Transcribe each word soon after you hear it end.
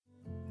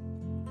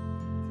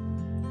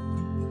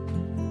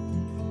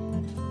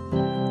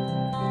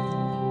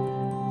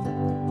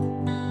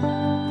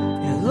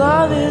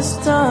love has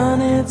done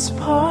its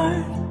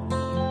part.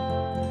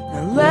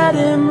 Now let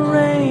him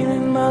reign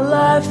in my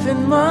life,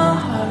 in my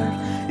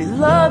heart. Your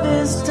love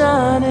has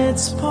done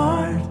its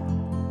part.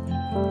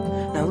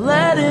 Now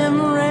let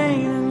him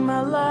reign in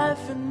my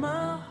life, in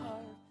my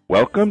heart.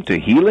 Welcome to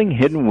Healing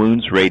Hidden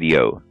Wounds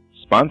Radio,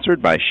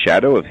 sponsored by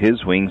Shadow of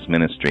His Wings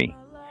Ministry.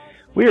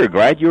 We are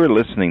glad you are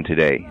listening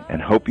today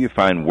and hope you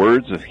find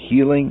words of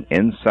healing,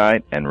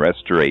 insight, and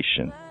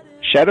restoration.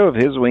 Shadow of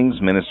His Wings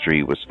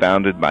Ministry was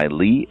founded by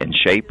Lee and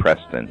Shay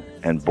Preston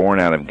and born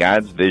out of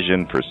God's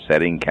vision for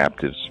setting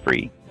captives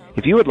free.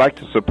 If you would like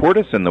to support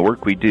us in the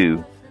work we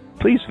do,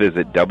 please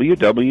visit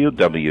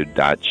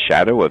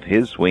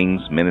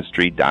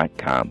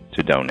www.shadowofhiswingsministry.com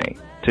to donate.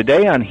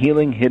 Today on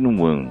Healing Hidden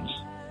Wounds,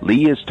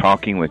 Lee is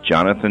talking with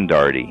Jonathan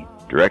Daugherty,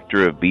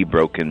 Director of Be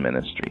Broken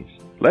Ministries.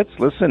 Let's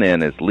listen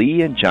in as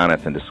Lee and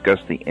Jonathan discuss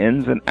the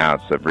ins and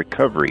outs of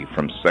recovery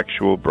from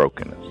sexual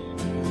brokenness.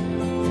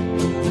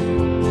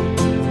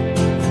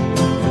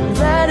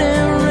 Let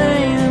him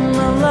reign in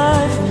my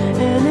life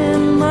and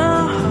in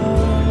my heart.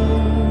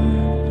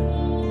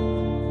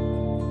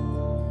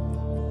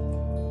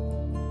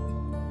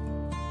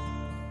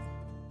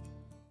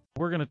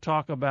 We're going to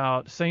talk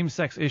about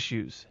same-sex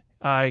issues.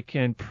 I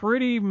can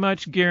pretty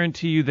much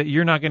guarantee you that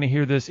you're not going to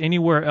hear this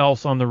anywhere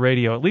else on the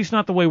radio, at least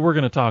not the way we're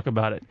going to talk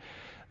about it.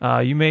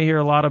 You may hear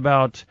a lot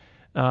about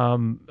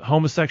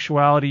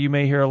homosexuality. You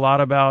may hear a lot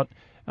about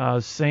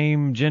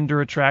same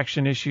gender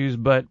attraction issues,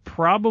 but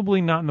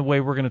probably not in the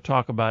way we're going to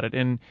talk about it.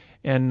 And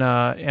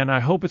I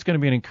hope it's going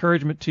to be an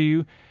encouragement to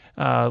you.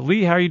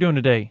 Lee, how are you doing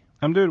today?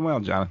 I'm doing well,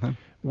 Jonathan.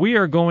 We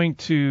are going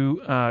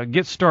to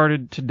get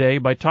started today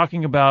by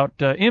talking about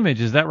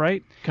image. Is that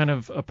right? Kind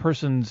of a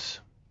person's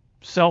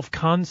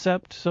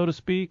self-concept, so to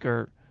speak,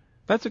 or?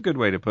 That's a good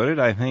way to put it.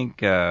 I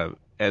think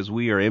as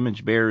we are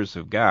image bearers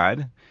of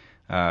God,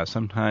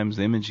 sometimes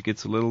the image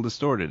gets a little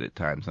distorted at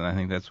times, and I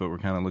think that's what we're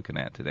kind of looking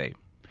at today.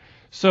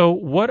 So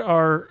what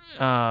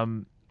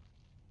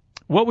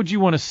would you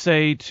want to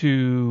say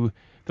to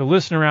the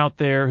listener out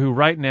there who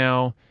right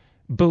now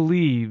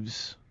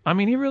believes, I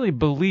mean, he really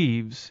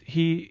believes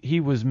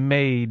he was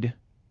made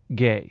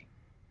gay?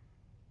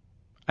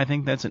 I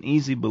think that's an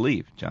easy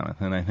belief,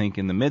 Jonathan. I think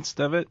in the midst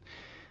of it,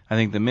 I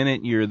think the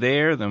minute you're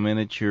there, the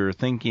minute you're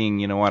thinking,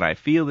 you know what, I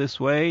feel this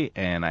way,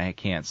 and I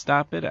can't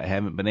stop it. I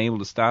haven't been able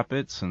to stop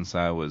it since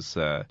I was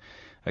a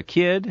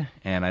kid,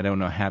 and I don't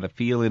know how to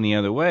feel any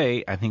other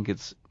way. I think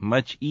it's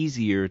much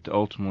easier to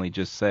ultimately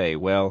just say,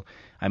 well,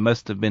 I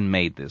must have been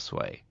made this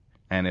way.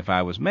 And if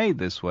I was made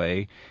this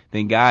way,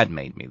 then God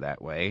made me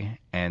that way,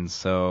 and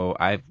so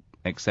I'm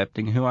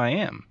accepting who I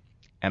am.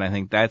 And I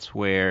think that's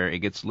where it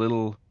gets a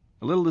little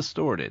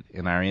distorted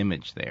in our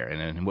image there,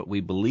 and in what we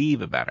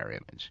believe about our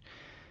image.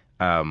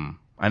 And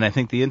I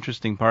think the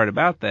interesting part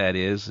about that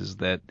is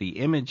that the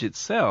image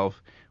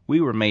itself,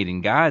 we were made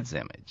in God's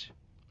image.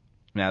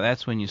 Now,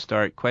 that's when you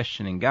start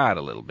questioning God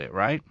a little bit,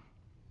 right?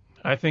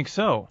 I think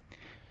so.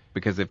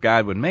 Because if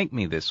God would make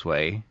me this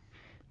way,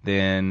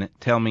 then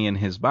tell me in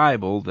His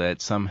Bible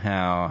that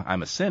somehow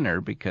I'm a sinner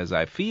because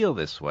I feel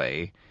this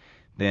way,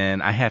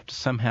 then I have to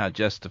somehow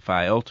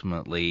justify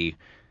ultimately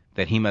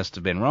that He must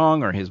have been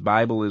wrong, or His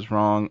Bible is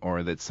wrong,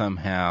 or that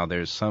somehow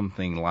there's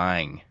something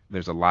lying.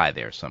 There's a lie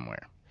there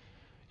somewhere.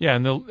 Yeah,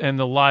 and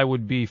the lie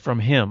would be from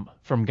Him,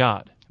 from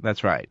God.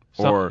 That's right.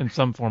 Or in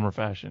some form or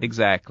fashion.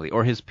 Exactly.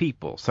 Or His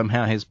people.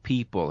 Somehow His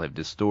people have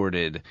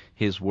distorted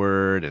His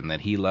word, and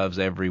that He loves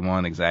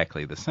everyone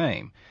exactly the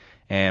same.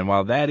 And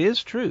while that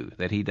is true,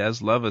 that He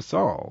does love us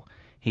all,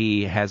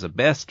 He has a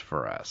best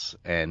for us,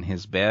 and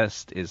His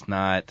best is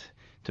not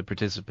to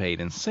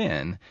participate in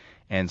sin.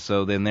 And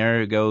so then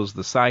there goes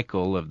the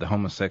cycle of the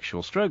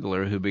homosexual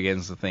struggler who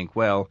begins to think,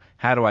 well,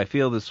 how do I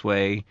feel this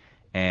way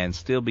and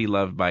still be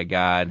loved by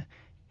God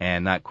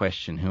and not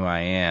question who I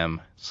am?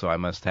 So I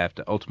must have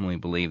to ultimately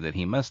believe that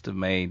He must have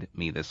made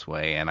me this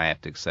way, and I have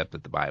to accept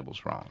that the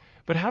Bible's wrong.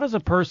 But how does a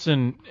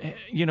person,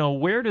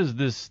 where does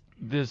this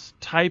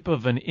type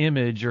of an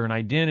image or an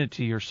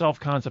identity or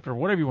self-concept or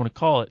whatever you want to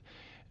call it,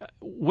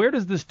 where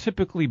does this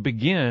typically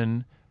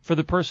begin for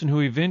the person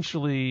who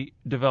eventually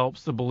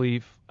develops the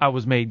belief, I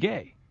was made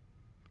gay?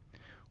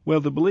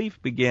 Well, the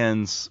belief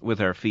begins with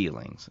our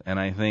feelings, and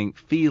I think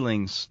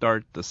feelings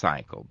start the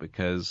cycle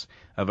because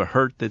of a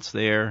hurt that's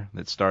there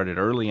that started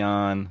early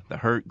on. The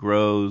hurt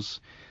grows.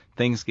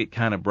 Things get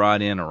kind of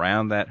brought in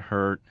around that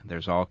hurt.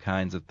 There's all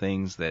kinds of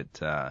things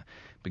that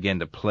begin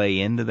to play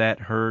into that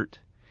hurt,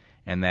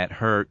 and that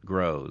hurt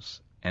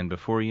grows. And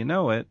before you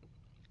know it,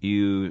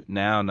 you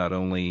now not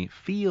only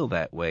feel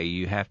that way,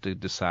 you have to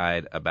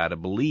decide about a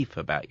belief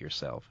about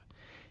yourself.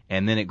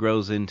 And then it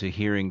grows into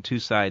hearing two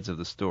sides of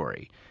the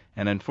story.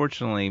 And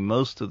unfortunately,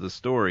 most of the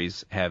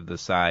stories have the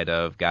side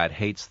of God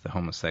hates the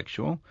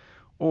homosexual,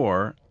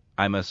 or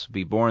I must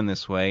be born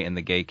this way and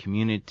the gay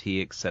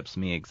community accepts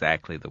me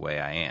exactly the way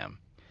I am.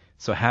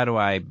 So how do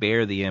I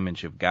bear the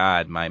image of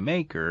God, my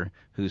Maker,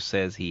 who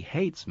says He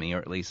hates me, or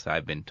at least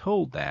I've been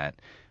told that,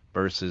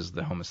 versus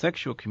the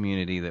homosexual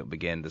community that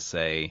begin to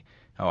say,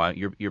 oh,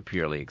 you're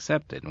purely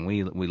accepted, and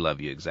we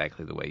love you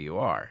exactly the way you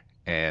are.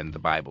 and the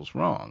Bible's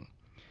wrong.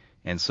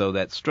 And so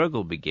that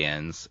struggle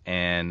begins,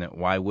 and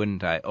why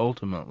wouldn't I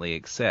ultimately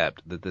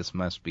accept that this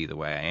must be the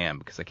way I am,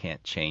 because I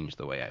can't change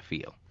the way I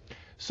feel?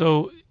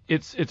 So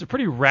it's a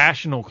pretty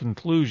rational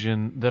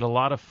conclusion that a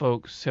lot of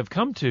folks have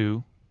come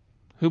to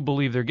who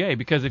believe they're gay,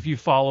 because if you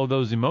follow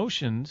those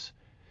emotions,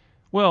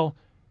 well,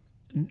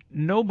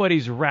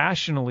 nobody's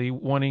rationally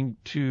wanting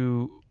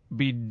to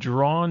be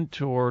drawn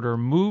toward or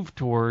move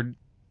toward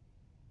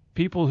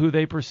people who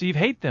they perceive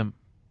hate them.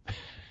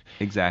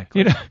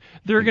 Exactly.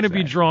 They're going to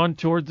be drawn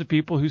towards the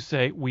people who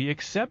say, we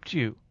accept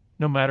you,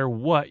 no matter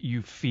what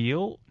you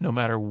feel, no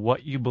matter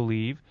what you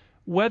believe,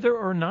 whether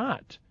or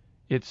not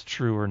it's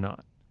true or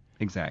not.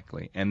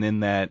 Exactly. And then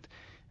that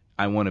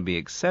I want to be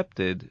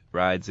accepted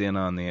rides in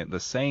on the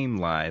same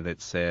lie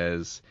that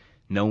says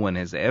no one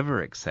has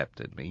ever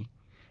accepted me,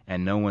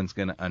 and no one's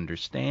going to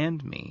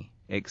understand me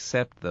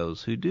except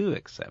those who do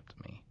accept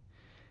me.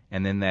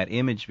 And then that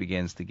image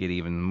begins to get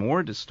even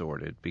more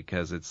distorted,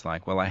 because it's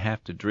like, well, I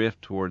have to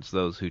drift towards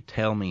those who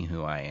tell me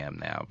who I am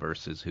now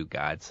versus who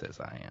God says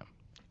I am.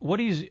 Why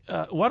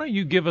don't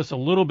you give us a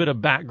little bit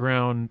of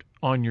background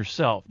on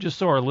yourself, just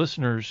so our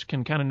listeners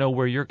can kind of know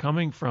where you're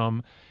coming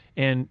from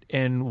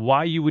and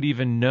why you would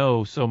even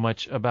know so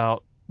much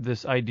about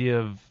this idea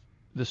of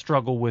the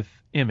struggle with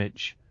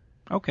image.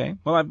 Okay.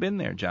 Well, I've been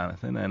there,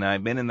 Jonathan, and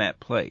I've been in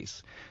that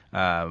place.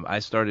 I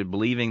started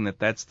believing that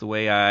that's the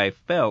way I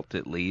felt,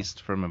 at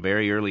least, from a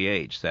very early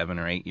age, 7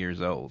 or 8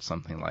 years old,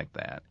 something like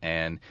that,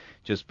 and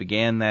just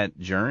began that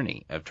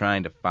journey of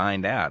trying to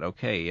find out,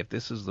 okay, if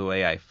this is the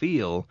way I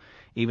feel,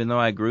 even though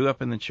I grew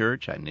up in the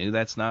church, I knew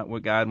that's not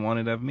what God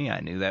wanted of me. I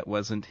knew that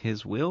wasn't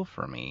His will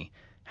for me.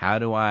 How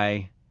do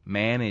I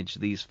manage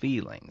these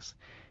feelings?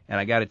 And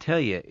I got to tell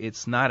you,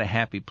 it's not a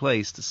happy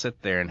place to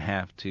sit there and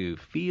have to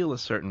feel a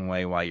certain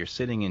way while you're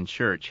sitting in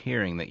church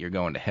hearing that you're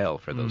going to hell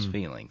for those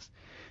feelings.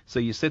 So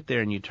you sit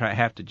there and you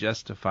have to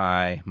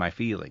justify my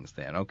feelings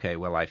then. Okay,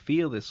 well, I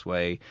feel this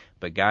way,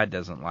 but God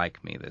doesn't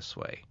like me this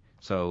way.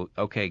 So,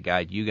 okay,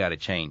 God, you got to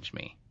change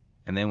me.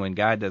 And then when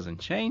God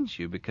doesn't change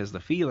you because the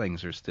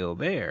feelings are still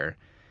there,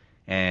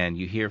 and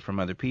you hear from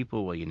other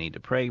people, well, you need to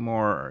pray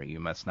more, or you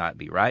must not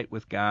be right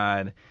with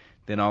God,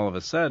 then all of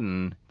a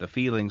sudden the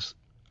feelings,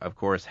 of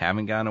course,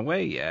 haven't gone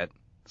away yet.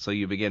 So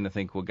you begin to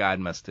think, well, God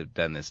must have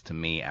done this to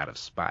me out of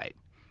spite.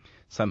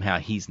 Somehow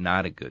He's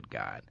not a good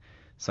God.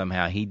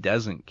 Somehow He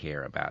doesn't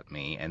care about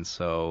me. And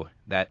so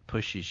that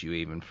pushes you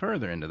even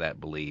further into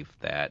that belief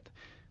that,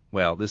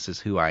 well, this is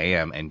who I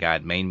am and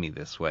God made me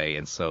this way.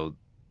 And so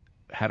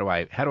how do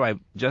I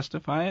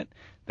justify it?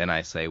 Then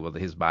I say, well,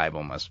 His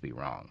Bible must be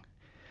wrong.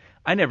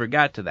 I never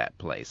got to that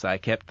place. I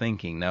kept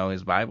thinking, no,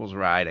 His Bible's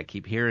right. I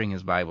keep hearing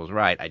His Bible's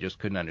right. I just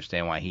couldn't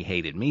understand why He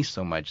hated me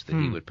so much that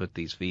He would put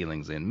these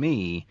feelings in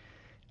me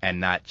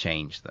and not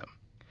change them.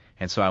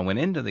 And so I went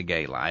into the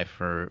gay life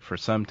for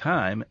some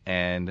time,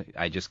 and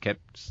I just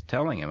kept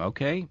telling Him,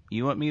 okay,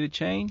 you want me to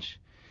change?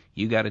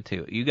 You got to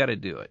do it. You got to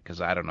do it,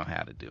 because I don't know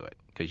how to do it.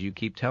 Because you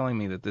keep telling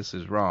me that this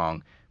is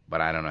wrong,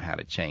 but I don't know how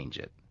to change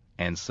it.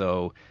 And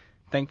so,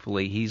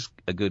 thankfully, He's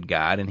a good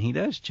God, and He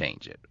does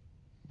change it.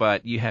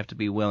 But you have to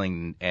be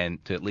willing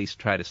and to at least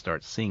try to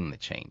start seeing the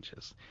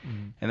changes.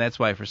 Mm-hmm. And that's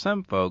why for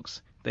some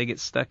folks, they get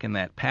stuck in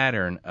that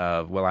pattern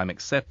of, well, I'm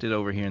accepted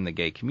over here in the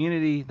gay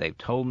community. They've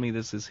told me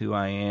this is who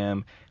I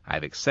am.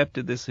 I've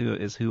accepted this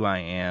as who I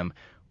am.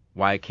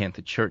 Why can't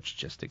the church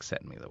just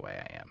accept me the way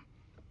I am?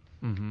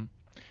 Mm-hmm.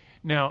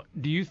 Now,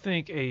 do you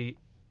think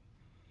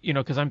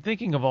because I'm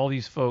thinking of all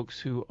these folks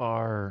who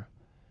are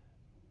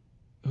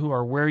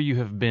where you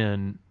have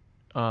been,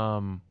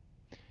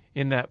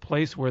 in that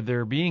place where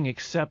they're being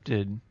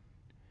accepted,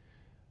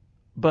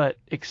 but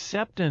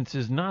acceptance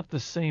is not the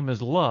same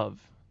as love,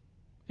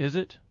 is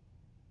it?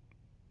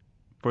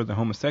 For the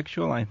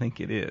homosexual, I think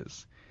it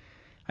is.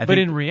 But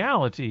in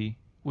reality,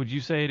 would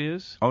you say it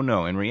is? Oh,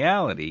 no, in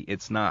reality,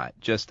 it's not.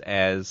 Just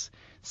as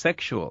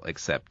sexual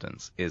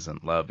acceptance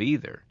isn't love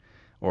either,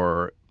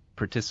 or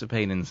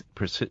participating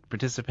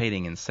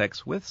in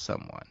sex with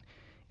someone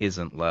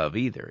isn't love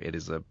either.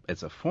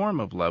 It's a form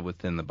of love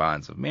within the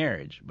bonds of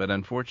marriage. But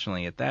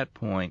unfortunately, at that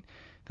point,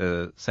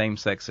 the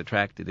same-sex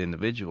attracted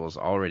individuals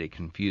already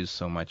confused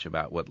so much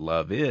about what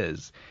love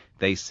is.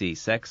 They see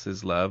sex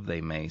as love.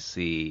 They may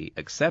see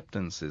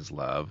acceptance as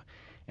love.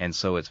 And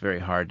so it's very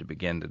hard to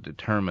begin to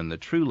determine the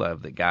true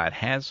love that God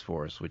has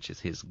for us, which is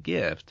His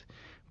gift,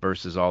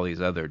 versus all these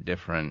other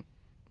different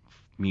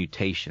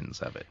mutations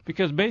of it.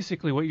 Because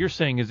basically what you're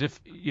saying is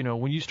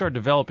when you start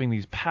developing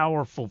these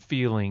powerful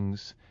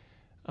feelings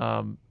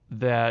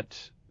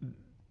that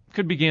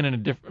could begin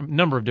in a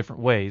number of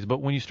different ways, but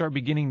when you start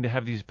beginning to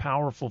have these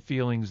powerful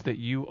feelings that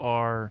you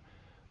are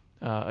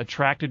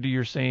attracted to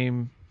your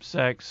same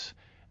sex,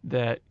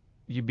 that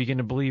you begin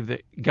to believe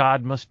that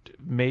God must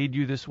have made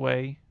you this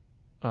way,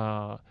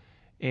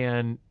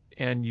 and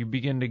you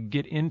begin to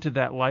get into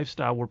that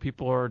lifestyle where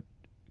people are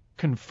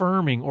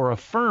confirming or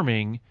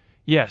affirming,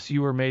 yes,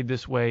 you were made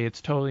this way,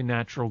 it's totally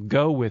natural,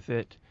 go with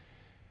it.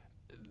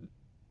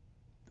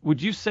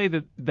 Would you say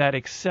that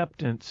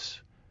acceptance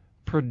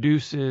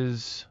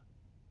produces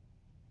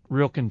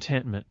real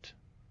contentment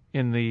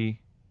in the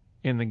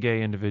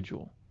gay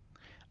individual?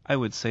 I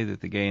would say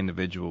that the gay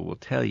individual will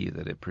tell you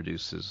that it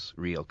produces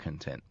real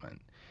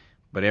contentment.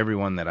 But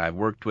everyone that I've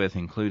worked with,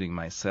 including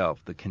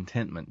myself, the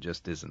contentment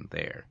just isn't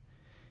there.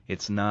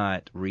 It's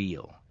not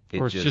real.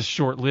 Or it's just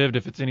short-lived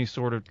if it's any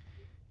sort of...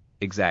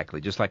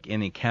 Exactly. Just like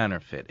any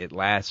counterfeit. It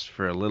lasts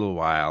for a little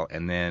while,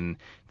 and then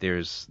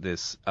there's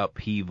this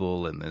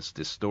upheaval and this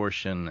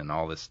distortion, and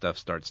all this stuff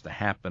starts to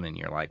happen, and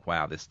you're like,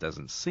 wow, this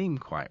doesn't seem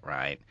quite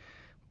right.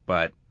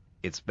 But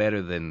it's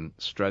better than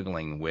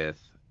struggling with,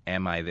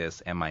 am I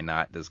this, am I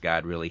not, does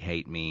God really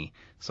hate me?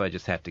 So I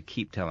just have to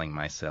keep telling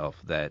myself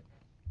that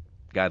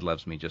God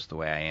loves me just the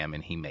way I am,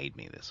 and he made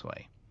me this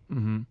way.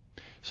 Mm-hmm.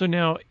 So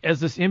now, as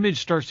this image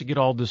starts to get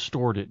all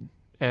distorted,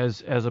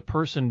 as a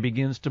person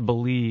begins to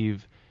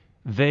believe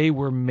they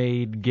were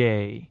made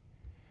gay,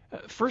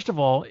 first of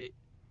all,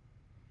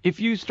 if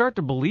you start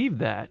to believe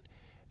that,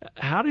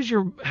 how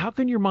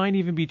can your mind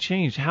even be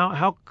changed?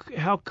 How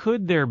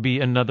could there be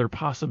another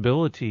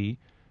possibility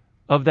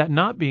of that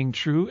not being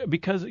true?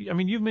 Because, I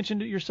mean, you've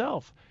mentioned it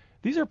yourself.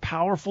 These are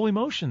powerful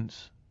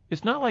emotions.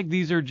 It's not like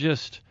these are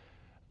just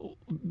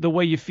the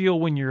way you feel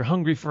when you're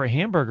hungry for a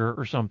hamburger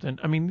or something.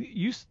 I mean,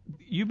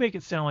 you make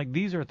it sound like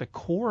these are at the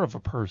core of a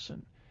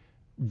person.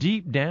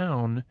 Deep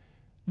down,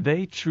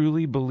 they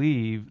truly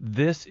believe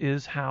this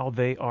is how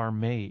they are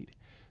made.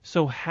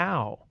 So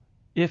how,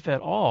 if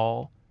at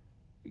all,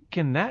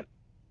 can that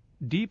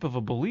deep of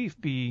a belief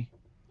be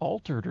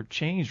altered or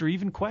changed or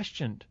even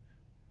questioned?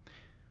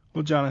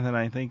 Well, Jonathan,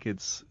 I think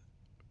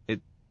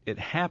it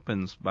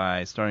happens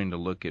by starting to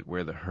look at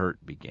where the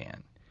hurt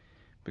began.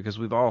 Because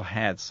we've all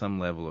had some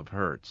level of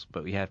hurts,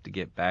 but we have to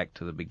get back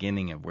to the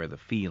beginning of where the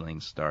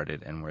feelings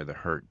started and where the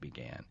hurt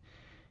began.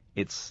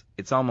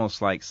 It's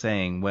almost like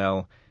saying,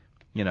 well,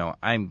 you know,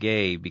 I'm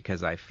gay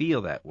because I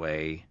feel that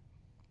way,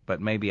 but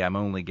maybe I'm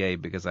only gay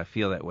because I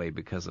feel that way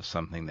because of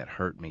something that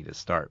hurt me to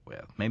start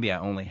with. Maybe I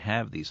only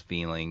have these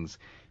feelings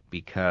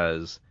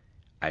because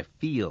I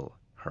feel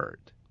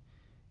hurt.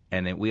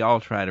 And we all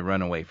try to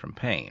run away from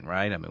pain,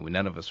 right? I mean,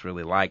 none of us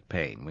really like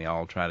pain. We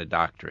all try to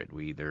doctor it.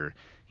 We either,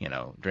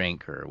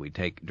 drink or we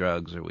take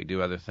drugs or we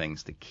do other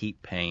things to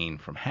keep pain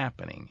from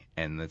happening.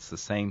 And it's the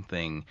same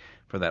thing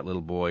for that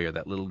little boy or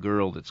that little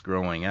girl that's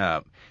growing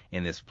up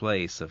in this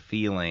place of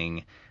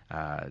feeling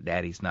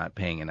daddy's not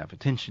paying enough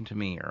attention to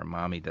me, or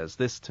mommy does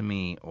this to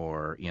me,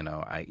 or,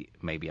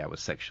 maybe I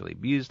was sexually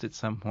abused at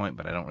some point,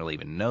 but I don't really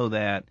even know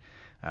that.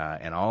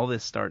 And all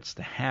this starts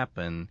to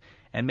happen,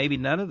 and maybe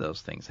none of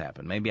those things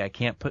happen. Maybe I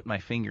can't put my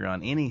finger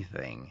on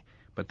anything,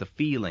 but the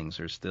feelings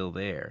are still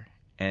there.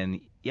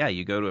 And yeah,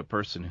 you go to a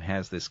person who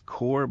has this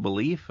core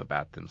belief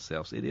about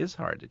themselves, it is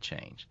hard to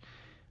change.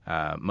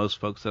 Most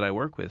folks that I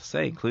work with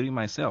say, including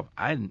myself,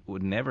 I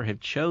would never have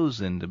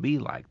chosen to be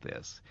like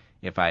this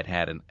if I'd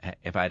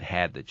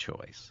had the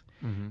choice.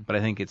 Mm-hmm. But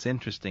I think it's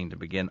interesting to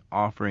begin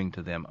offering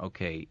to them,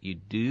 okay, you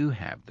do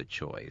have the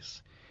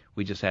choice.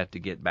 We just have to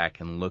get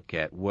back and look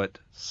at what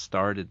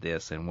started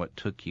this and what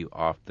took you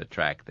off the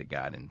track that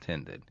God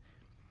intended.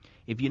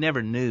 If you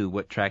never knew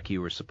what track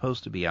you were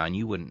supposed to be on,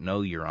 you wouldn't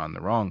know you're on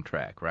the wrong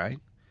track, right?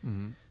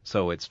 Mm-hmm.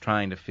 So it's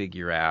trying to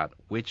figure out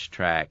which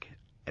track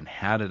and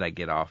how did I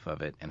get off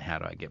of it and how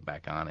do I get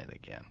back on it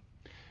again.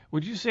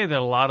 Would you say that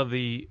a lot of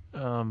the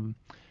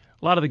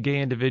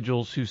gay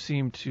individuals who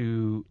seem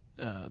to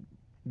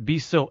be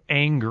so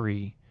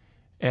angry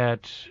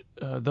at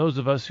those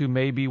of us who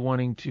may be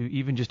wanting to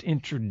even just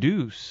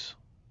introduce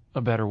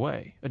a better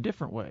way, a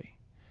different way,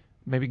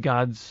 maybe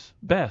God's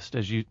best,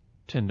 as you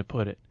tend to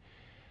put it.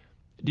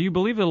 Do you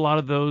believe that a lot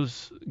of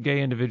those gay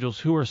individuals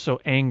who are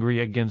so angry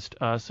against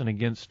us and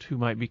against who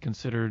might be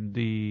considered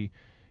the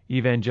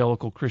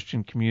evangelical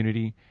Christian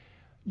community,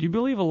 do you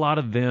believe a lot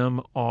of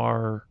them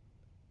are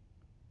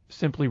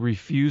simply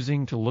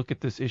refusing to look at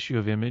this issue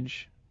of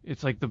image?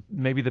 It's like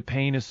maybe the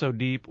pain is so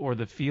deep or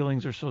the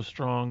feelings are so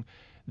strong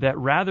that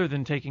rather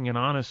than taking an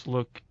honest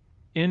look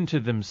into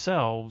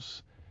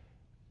themselves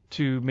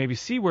to maybe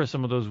see where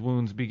some of those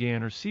wounds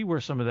began or see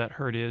where some of that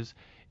hurt is,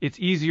 it's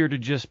easier to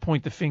just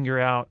point the finger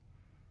out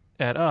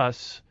at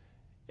us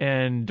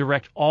and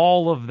direct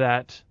all of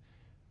that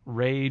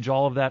rage,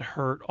 all of that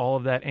hurt, all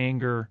of that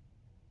anger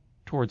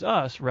towards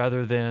us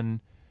rather than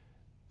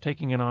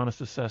taking an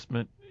honest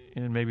assessment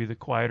in maybe the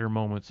quieter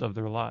moments of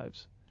their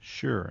lives.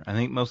 Sure. I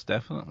think most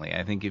definitely.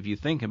 I think if you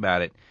think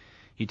about it,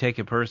 you take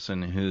a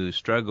person who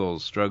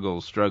struggles,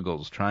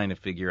 trying to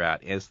figure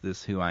out, is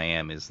this who I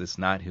am? Is this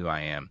not who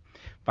I am?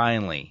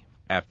 Finally,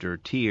 after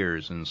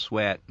tears and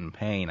sweat and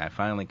pain, I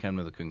finally come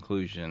to the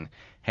conclusion,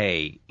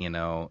 hey,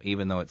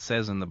 even though it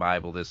says in the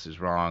Bible this is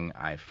wrong,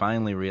 I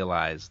finally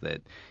realize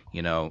that,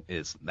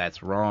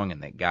 that's wrong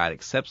and that God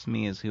accepts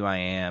me as who I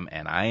am,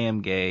 and I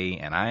am gay,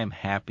 and I am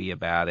happy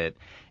about it,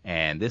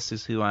 and this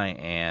is who I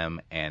am,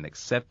 and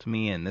accept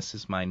me, and this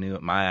is my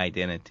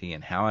identity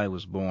and how I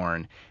was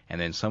born. And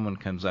then someone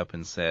comes up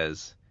and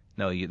says,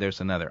 no,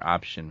 there's another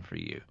option for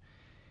you.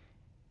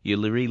 You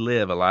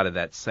relive a lot of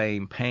that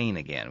same pain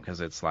again, because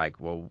it's like,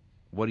 well,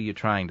 what are you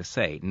trying to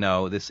say?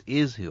 No, this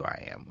is who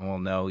I am. Well,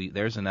 no,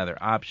 there's another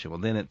option. Well,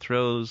 then it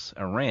throws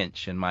a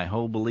wrench in my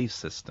whole belief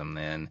system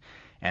then,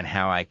 and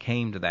how I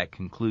came to that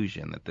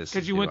conclusion that this is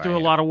because you who went I through a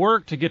am. lot of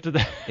work to get to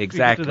that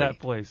Exactly. to get to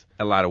that place.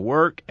 A lot of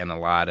work and a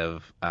lot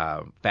of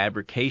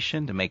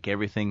fabrication to make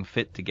everything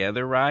fit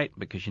together right,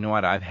 because you know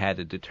what? I've had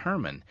to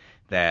determine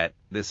that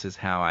this is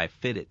how I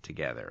fit it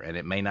together, and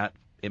it may not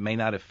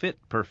have fit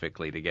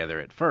perfectly together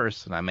at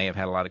first, and I may have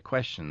had a lot of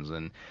questions,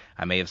 and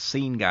I may have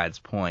seen God's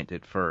point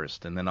at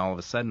first, and then all of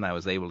a sudden I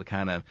was able to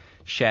kind of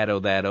shadow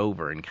that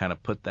over and kind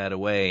of put that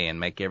away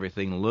and make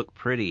everything look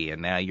pretty,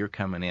 and now you're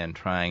coming in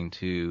trying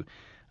to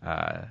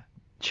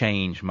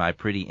change my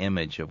pretty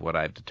image of what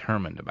I've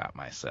determined about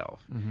myself.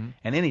 Mm-hmm.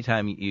 And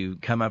anytime you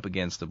come up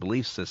against a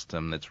belief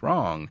system that's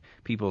wrong,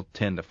 people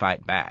tend to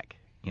fight back.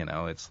 You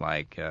know, it's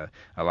like a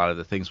lot of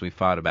the things we've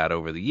fought about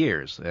over the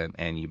years,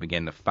 and you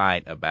begin to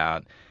fight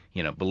about,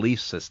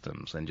 belief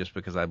systems. And just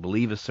because I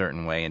believe a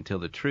certain way until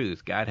the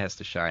truth, God has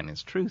to shine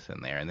His truth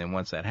in there. And then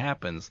once that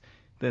happens,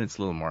 then it's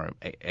a little more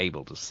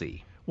able to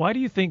see. Why do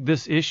you think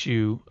this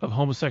issue of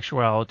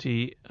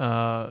homosexuality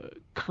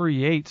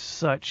creates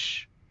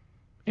such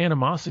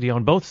animosity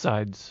on both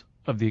sides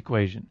of the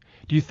equation?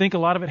 Do you think a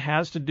lot of it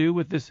has to do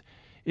with this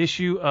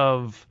issue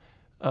of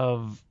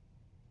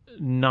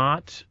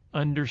not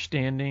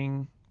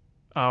understanding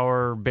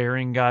our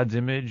bearing God's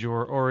image,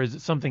 or is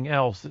it something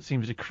else that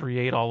seems to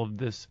create all of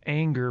this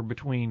anger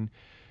between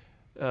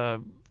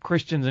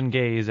Christians and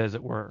gays, as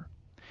it were?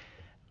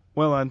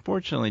 Well,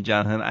 unfortunately,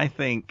 Jonathan, I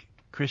think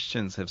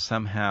Christians have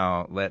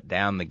somehow let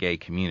down the gay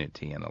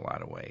community in a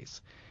lot of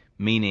ways,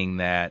 meaning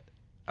that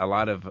a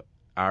lot of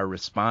our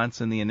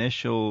response in the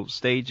initial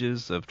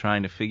stages of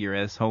trying to figure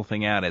this whole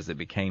thing out as it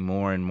became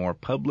more and more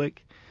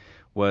public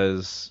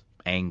was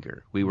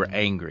anger. We were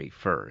angry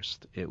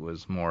first. It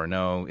was more,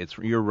 no,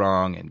 you're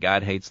wrong, and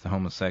God hates the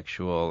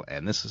homosexual,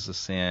 and this is a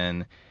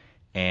sin,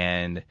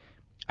 and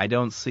I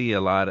don't see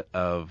a lot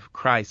of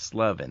Christ's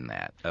love in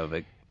that.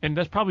 And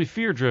that's probably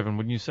fear-driven,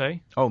 wouldn't you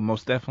say? Oh,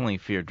 most definitely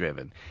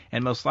fear-driven,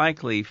 and most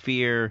likely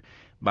fear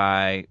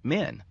by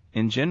men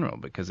in general,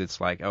 because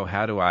it's like, oh,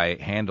 how do I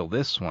handle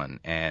this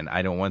one? And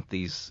I don't want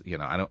these,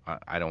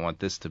 I don't want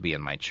this to be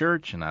in my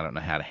church, and I don't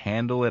know how to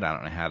handle it. I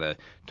don't know how to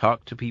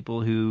talk to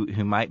people who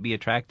might be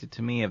attracted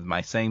to me of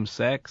my same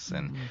sex,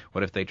 and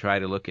what if they try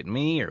to look at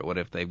me, or what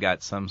if they've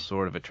got some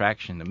sort of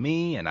attraction to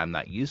me and I'm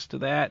not used to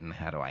that, and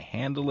how do I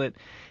handle it?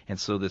 And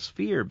so this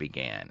fear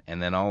began,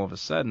 and then all of a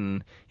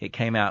sudden it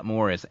came out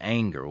more as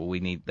anger. Well,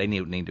 they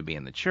need to be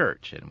in the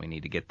church, and we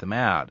need to get them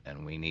out,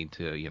 and we need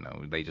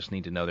to, they just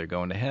need to know they're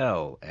going to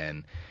hell.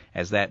 And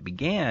as that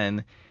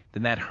began,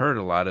 then that hurt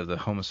a lot of the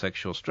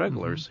homosexual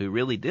strugglers who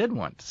really did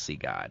want to see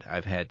God.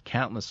 I've had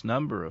countless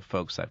number of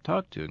folks I've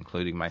talked to,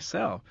 including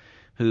myself,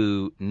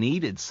 who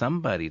needed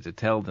somebody to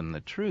tell them the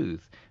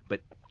truth,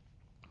 but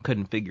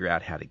couldn't figure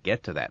out how to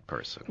get to that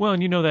person. Well,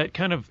 and that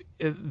kind of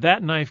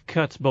that knife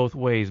cuts both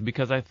ways,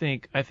 because I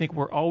think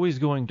we're always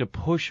going to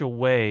push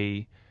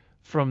away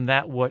from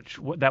that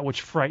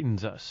which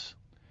frightens us.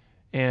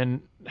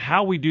 And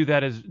how we do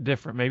that is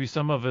different. Maybe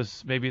some of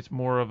us, maybe it's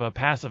more of a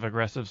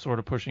passive-aggressive sort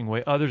of pushing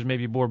away. Others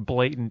maybe more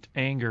blatant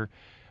anger.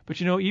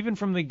 But, even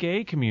from the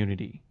gay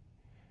community,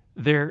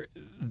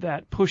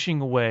 that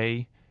pushing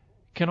away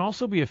can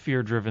also be a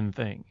fear-driven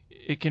thing.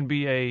 It can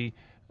be a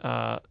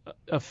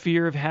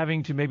fear of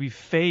having to maybe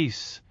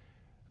face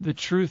the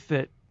truth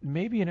that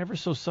maybe in ever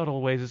so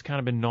subtle ways has kind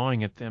of been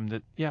gnawing at them,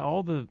 that, yeah,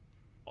 all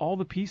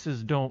the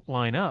pieces don't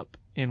line up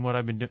in what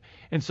I've been doing.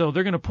 And so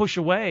they're going to push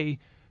away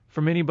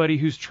from anybody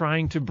who's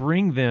trying to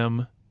bring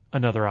them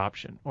another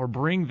option or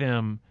bring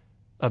them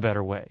a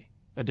better way,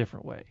 a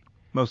different way.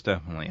 Most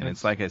definitely. And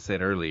it's like I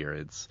said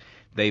earlier,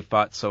 they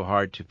fought so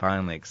hard to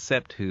finally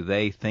accept who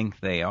they think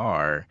they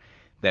are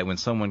that when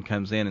someone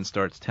comes in and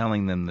starts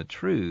telling them the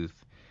truth,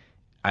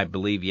 I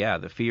believe,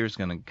 the fear is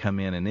going to come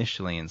in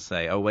initially and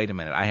say, oh, wait a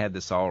minute, I had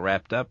this all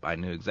wrapped up. I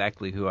knew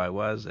exactly who I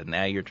was, and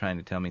now you're trying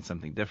to tell me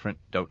something different.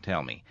 Don't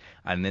tell me.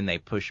 And then they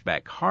push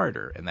back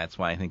harder, and that's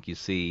why I think you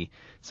see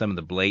some of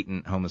the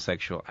blatant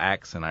homosexual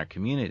acts in our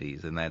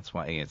communities, and that's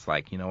why it's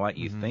like, you know what,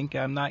 you think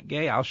I'm not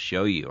gay? I'll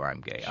show you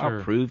I'm gay. Sure.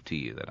 I'll prove to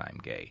you that I'm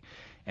gay.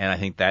 And I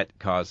think that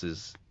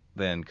causes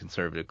then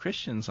conservative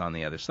Christians on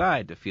the other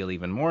side to feel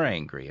even more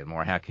angry and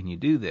more, how can you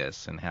do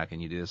this, and how can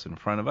you do this in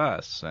front of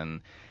us?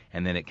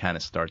 And then it kind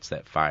of starts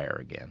that fire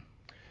again.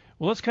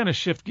 Well, let's kind of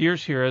shift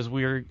gears here as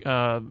we're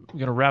going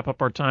to wrap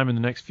up our time in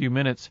the next few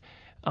minutes.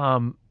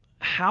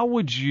 How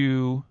would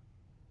you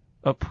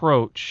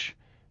approach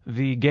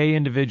the gay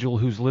individual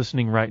who's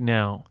listening right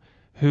now,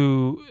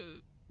 who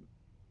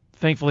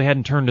thankfully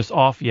hadn't turned us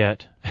off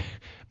yet,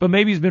 but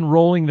maybe has been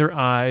rolling their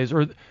eyes,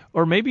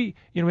 or maybe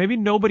maybe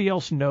nobody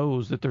else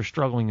knows that they're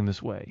struggling in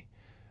this way,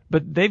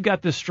 but they've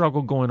got this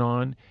struggle going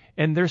on,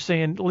 and they're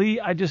saying,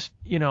 Lee, I just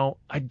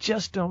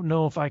don't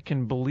know if I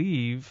can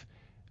believe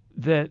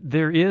that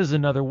there is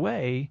another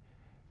way,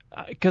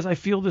 because I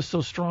feel this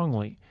so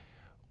strongly.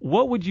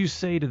 What would you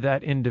say to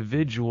that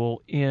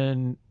individual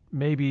in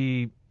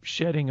maybe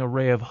shedding a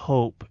ray of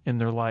hope in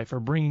their life, or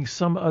bringing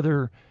some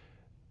other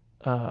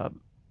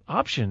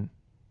option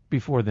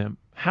before them?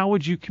 How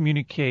would you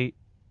communicate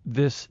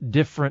this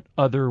different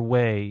other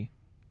way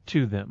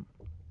to them?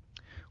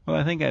 Well,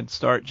 I think I'd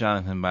start,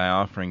 Jonathan, by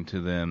offering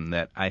to them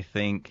that I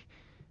think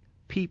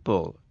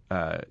people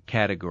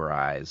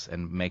categorize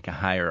and make a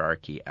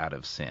hierarchy out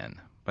of sin,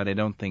 but I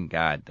don't think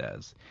God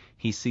does.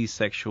 He sees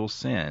sexual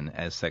sin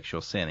as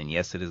sexual sin, and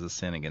yes, it is a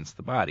sin against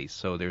the body,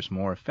 so there's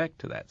more effect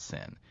to that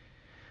sin.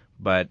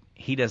 But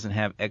he doesn't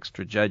have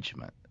extra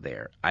judgment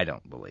there, I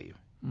don't believe.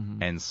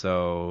 Mm-hmm. And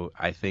so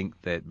I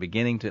think that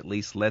beginning to at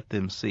least let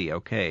them see,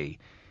 okay,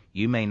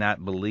 you may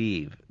not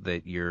believe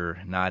that you're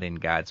not in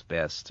God's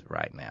best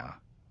right now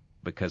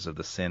because of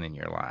the sin in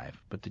your life,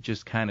 but to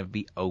just kind of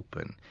be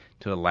open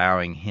to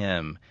allowing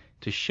him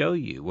to show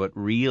you what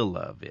real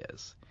love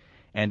is,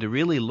 and to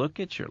really look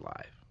at your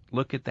life.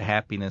 Look at the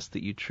happiness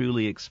that you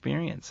truly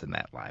experience in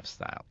that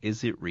lifestyle.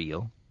 Is it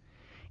real?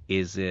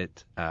 Is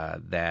it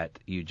that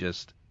you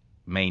just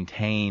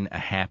maintain a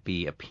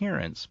happy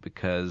appearance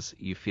because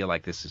you feel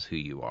like this is who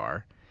you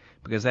are?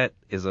 Because that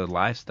is a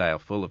lifestyle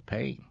full of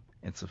pain.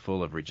 It's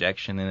full of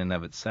rejection in and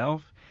of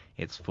itself.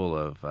 It's full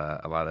of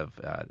a lot of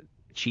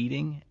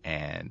cheating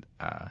and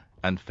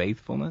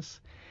unfaithfulness.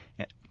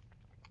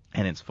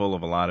 And it's full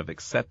of a lot of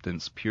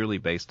acceptance purely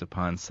based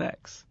upon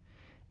sex.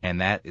 And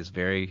that is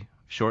very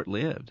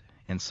short-lived.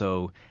 And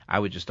so I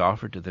would just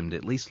offer to them to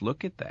at least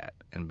look at that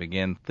and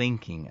begin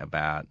thinking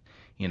about,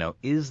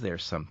 is there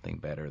something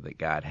better that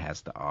God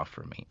has to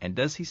offer me? And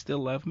does he still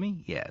love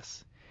me?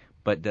 Yes.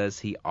 But does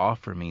he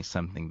offer me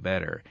something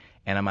better?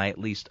 And am I at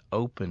least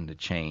open to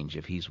change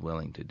if he's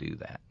willing to do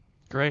that?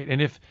 Great.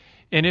 And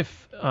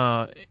if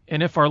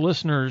our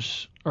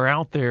listeners are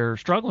out there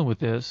struggling with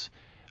this,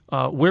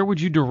 where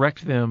would you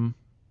direct them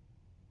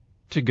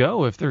to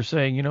go if they're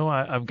saying,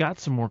 I've got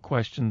some more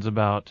questions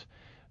about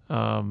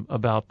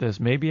this.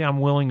 Maybe I'm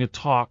willing to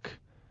talk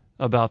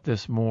about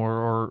this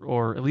more,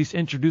 or at least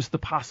introduce the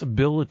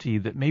possibility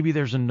that maybe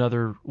there's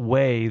another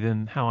way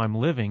than how I'm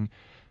living.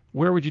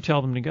 Where would you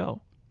tell them to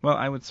go? Well,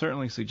 I would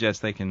certainly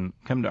suggest they can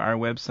come to our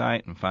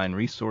website and find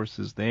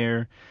resources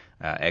there.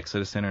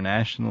 Exodus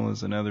International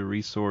is another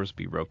resource.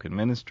 Be Broken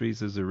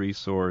Ministries is a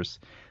resource.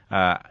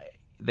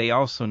 They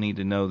also need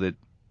to know that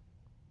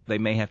they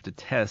may have to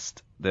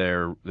test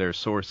their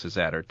sources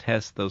out, or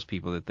test those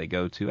people that they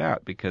go to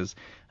out, because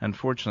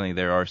unfortunately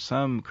there are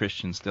some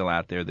Christians still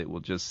out there that will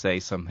just say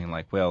something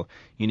like, well,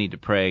 you need to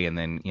pray and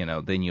then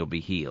you'll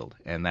be healed.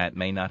 And that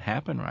may not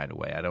happen right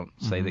away. I don't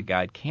say that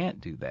God can't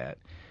do that.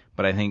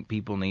 But I think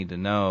people need to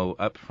know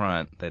up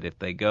front that if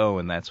they go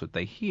and that's what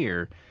they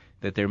hear,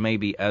 that there may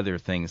be other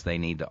things they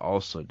need to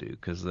also do,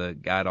 because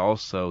God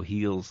also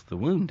heals the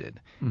wounded,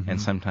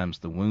 and sometimes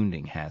the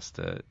wounding has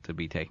to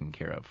be taken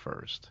care of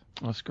first.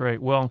 That's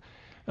great. Well,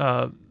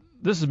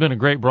 this has been a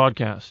great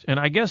broadcast, and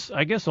I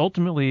guess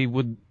ultimately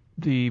would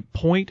the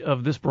point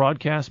of this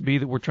broadcast be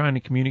that we're trying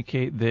to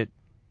communicate that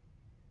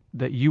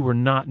you were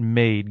not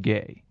made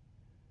gay?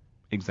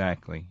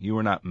 Exactly. You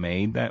were not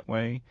made that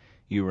way.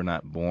 You were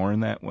not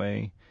born that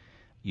way.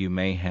 You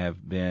may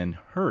have been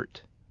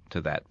hurt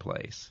to that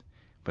place,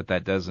 but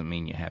that doesn't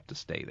mean you have to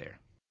stay there.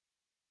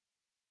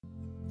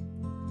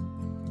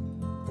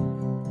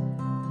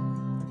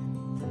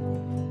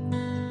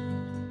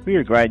 We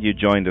are glad you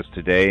joined us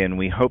today, and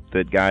we hope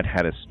that God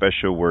had a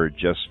special word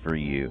just for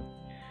you.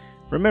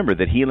 Remember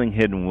that Healing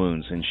Hidden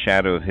Wounds and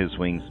Shadow of His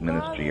Wings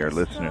ministry are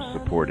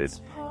listener-supported,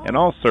 and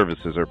all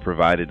services are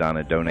provided on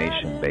a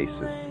donation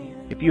basis.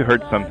 If you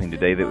heard something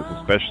today that was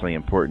especially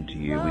important to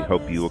you, we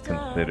hope you will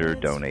consider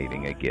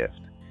donating a gift.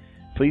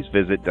 Please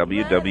visit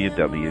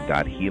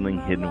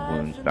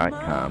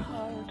www.healinghiddenwounds.com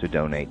to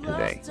donate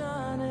today.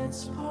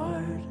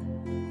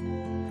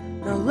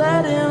 Now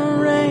let him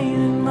reign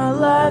in my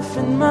life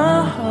and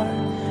my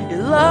heart.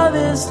 Your love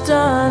has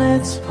done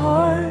its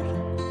part.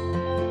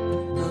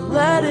 Now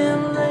let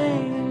him reign.